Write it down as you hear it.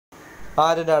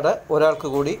ആര്യനാട് ഒരാൾക്ക്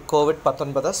കൂടി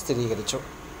കോവിഡ്-19 സ്ഥിരീകരിച്ചു.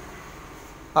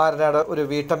 ആര്യനാട് ഒരു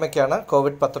വീട്ടമ്മയ്ക്കാണ്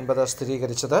കോവിഡ്-19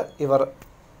 സ്ഥിരീകരിച്ചത്. ഇവർ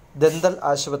ദന്തൽ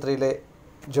ആശുപത്രിയിലെ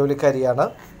ജോലിക്കാരിയാണ്.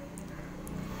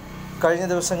 കഴിഞ്ഞ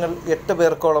ദിവസങ്ങൾ 8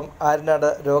 പേർക്കോളം ആര്യനാട്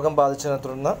രോഗം ബാധിച്ചതിനെ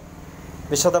തുടർന്ന്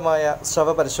വിശദമായ സ്രവ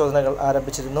പരിശോധനകൾ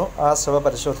ആരംഭിച്ചിരുന്നു. ആ സ്രവ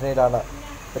പരിശോധനയിലാണ്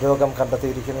രോഗം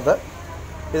കണ്ടെത്തിയിരിക്കുന്നത്.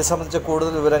 ഇത് സംബന്ധിച്ച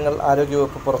കൂടുതൽ വിവരങ്ങൾ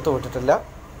ആരോഗ്യവകുപ്പ് പുറത്തുവിട്ടിട്ടില്ല.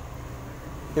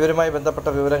 ഇവരുമായി ബന്ധപ്പെട്ട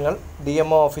വിവരങ്ങൾ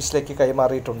DMO ഓഫീസിലേക്ക്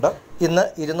കൈമാറിയിട്ടുണ്ട്. ഇന്ന്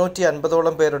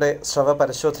 250ഓളം പേരുടെ സ്രവ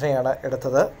പരിശോധനയാണ്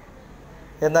എടുത്തത്.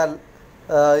 എന്നാൽ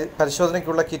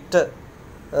പരിശോധനയ്ക്കുള്ള കിറ്റ്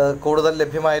കൂടുതൽ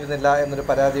ലഭ്യമായിരുന്നില്ല എന്നൊരു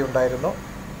പരാതി ഉണ്ടായിരുന്നു.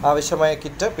 ആവശ്യമായ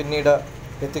കിറ്റ് പിന്നീട്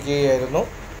എത്തിക്കുകയായിരുന്നു.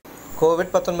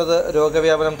 കോവിഡ്-19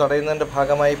 രോഗവ്യാപനം തടയുന്നതിൻ്റെ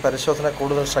ഭാഗമായി പരിശോധന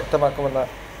കൂടുതൽ ശക്തമാക്കുമെന്ന്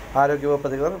ആരോഗ്യവകുപ്പ്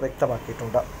അധികൃതർ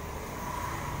വ്യക്തമാക്കിയിട്ടുണ്ട്.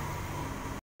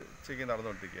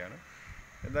 നടന്നുകൊണ്ടിരിക്കുകയാണ്.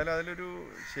 എന്തായാലും അതിലൊരു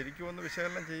ശരിക്കും ഒന്ന്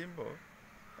വിശകലനം ചെയ്യുമ്പോൾ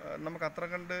നമുക്ക് അത്ര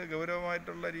കണ്ട്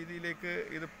ഗൗരവമായിട്ടുള്ള രീതിയിലേക്ക്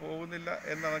ഇത് പോകുന്നില്ല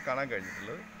എന്നാണ് കാണാൻ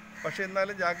കഴിഞ്ഞിട്ടുള്ളത്. പക്ഷേ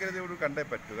എന്നാലും ജാഗ്രതയോട് കണ്ടേ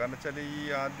പറ്റൂ. കാരണം വെച്ചാൽ ഈ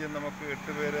ആദ്യം നമുക്ക്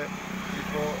 8 പേരെ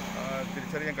ഇപ്പോൾ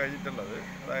തിരിച്ചറിയാൻ കഴിഞ്ഞിട്ടുള്ളത്,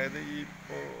 അതായത് ഈ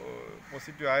ഇപ്പോൾ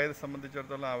പോസിറ്റീവ് ആയത്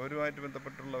സംബന്ധിച്ചിടത്തോളം അവരുമായിട്ട്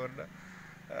ബന്ധപ്പെട്ടുള്ളവരുടെ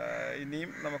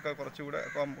ഇനിയും നമുക്ക് കുറച്ചുകൂടെ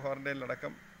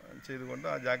ക്വാറൻറ്റൈനിലടക്കം ചെയ്തുകൊണ്ട്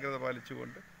ആ ജാഗ്രത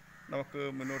പാലിച്ചുകൊണ്ട് നമുക്ക്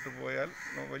മുന്നോട്ട് പോയാൽ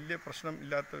വലിയ പ്രശ്നം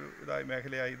ഇല്ലാത്തൊരു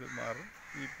മേഖലയായി ഇത് മാറും.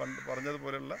 ഈ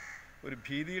പറഞ്ഞതുപോലെയുള്ള ഒരു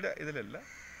ഭീതിയുടെ ഇതിലല്ല,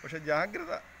 പക്ഷേ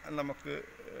ജാഗ്രത നമുക്ക്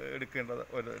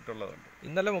എടുക്കേണ്ടതുണ്ട്.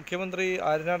 ഇന്നലെ മുഖ്യമന്ത്രി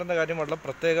ആര്യനാടിൻ്റെ കാര്യം വളരെ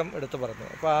പ്രത്യേകം എടുത്തു പറഞ്ഞു.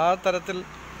 അപ്പോൾ ആ തരത്തിൽ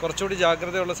കുറച്ചുകൂടി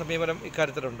ജാഗ്രതയുള്ള സമീപനം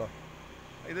ഇക്കാര്യത്തിലുണ്ടോ?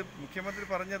 ഇത് മുഖ്യമന്ത്രി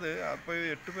പറഞ്ഞത് അപ്പോൾ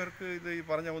 8 പേർക്ക് ഇത് ഈ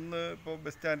പറഞ്ഞ ഒന്ന് ഇപ്പോൾ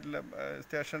ബസ് സ്റ്റാൻഡിലെ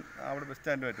സ്റ്റേഷൻ അവിടെ ബസ്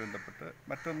സ്റ്റാൻഡുമായിട്ട് ബന്ധപ്പെട്ട്,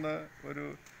 മറ്റൊന്ന് ഒരു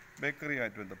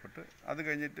ബേക്കറിയുമായിട്ട് ബന്ധപ്പെട്ട്, അത്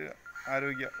കഴിഞ്ഞിട്ട്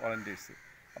ആരോഗ്യ വോളണ്ടിയേഴ്സ്.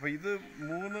 അപ്പോൾ ഇത്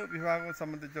 3 വിഭാഗം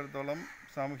സംബന്ധിച്ചിടത്തോളം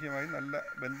സാമൂഹ്യമായി നല്ല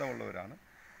ബന്ധമുള്ളവരാണ്.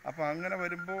 അപ്പോൾ അങ്ങനെ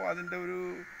വരുമ്പോൾ അതിൻ്റെ ഒരു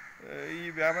ഈ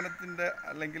വ്യാപനത്തിൻ്റെ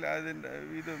അല്ലെങ്കിൽ അതിൻ്റെ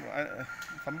ഇത്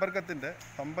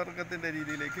സമ്പർക്കത്തിൻ്റെ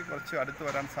രീതിയിലേക്ക് കുറച്ച് അടുത്ത്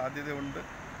വരാൻ സാധ്യതയുണ്ട്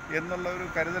എന്നുള്ള ഒരു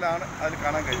കരുതലാണ് അതിൽ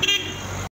കാണാൻ കഴിയുന്നത്.